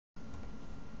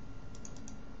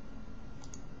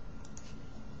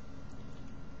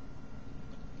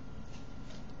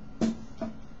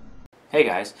Hey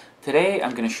guys, today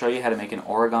I'm going to show you how to make an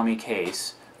origami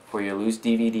case for your loose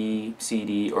DVD,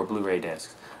 CD, or Blu-ray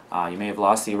discs. You may have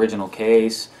lost the original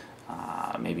case,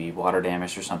 maybe water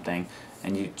damage or something,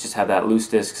 and you just have that loose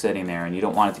disc sitting there and you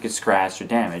don't want it to get scratched or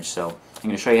damaged, so I'm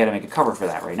going to show you how to make a cover for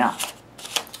that right now.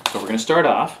 So we're going to start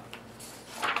off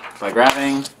by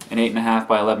grabbing an 8.5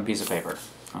 by 11 piece of paper.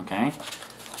 Okay.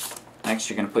 Next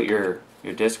you're going to put your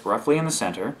disc roughly in the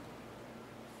center.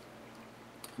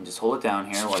 And just hold it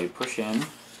down here while you push in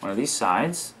one of these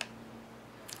sides.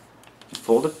 And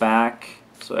fold it back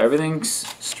so everything's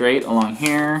straight along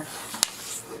here.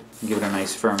 And give it a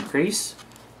nice firm crease.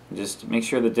 And just make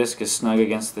sure the disc is snug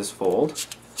against this fold.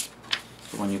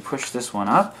 So when you push this one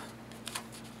up,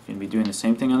 you're going to be doing the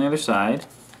same thing on the other side.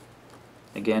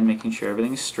 Again, making sure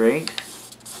everything's straight.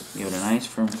 Give it a nice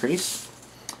firm crease.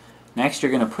 Next,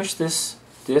 you're going to push this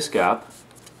disc up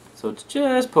so it's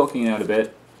just poking out a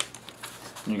bit.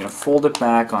 And you're going to fold it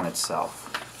back on itself.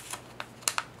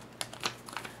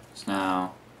 So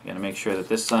now you're going to make sure that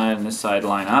this side and this side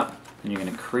line up, and you're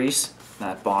going to crease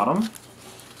that bottom.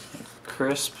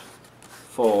 Crisp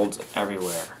folds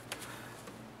everywhere.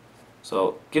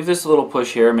 So give this a little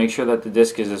push here, make sure that the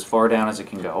disc is as far down as it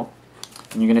can go.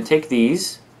 And you're going to take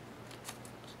these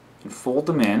and fold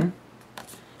them in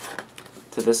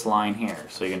to this line here.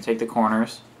 So you're going to take the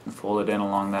corners and fold it in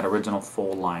along that original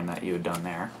fold line that you had done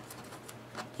there.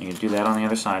 You can do that on the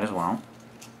other side as well.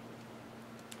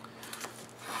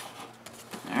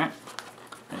 Alright.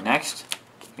 And next,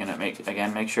 you're going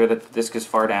to make sure that the disc is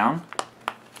far down.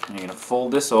 And you're going to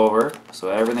fold this over so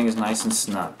everything is nice and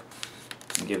snug.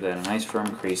 And give that a nice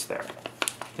firm crease there.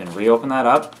 Then reopen that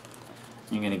up.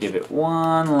 And you're going to give it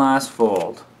one last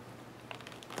fold.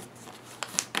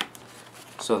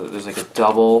 So that there's like a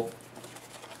double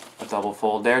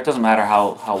fold there. It doesn't matter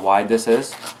how wide this is,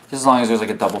 just as long as there's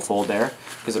like a double fold there,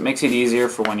 because it makes it easier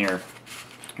for when you're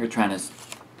trying to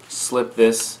slip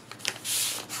this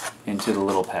into the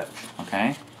little pouch.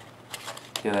 Okay,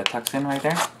 see how that tucks in right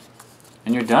there,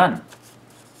 and you're done.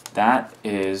 That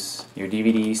is your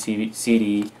DVD,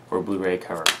 CD, or Blu-ray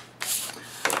cover.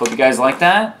 Hope you guys like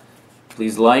that.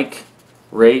 Please like,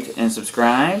 rate, and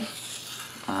subscribe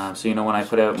so you know when I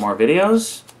put out more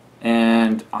videos.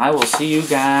 And I will see you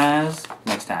guys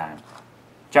next time.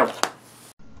 Ciao.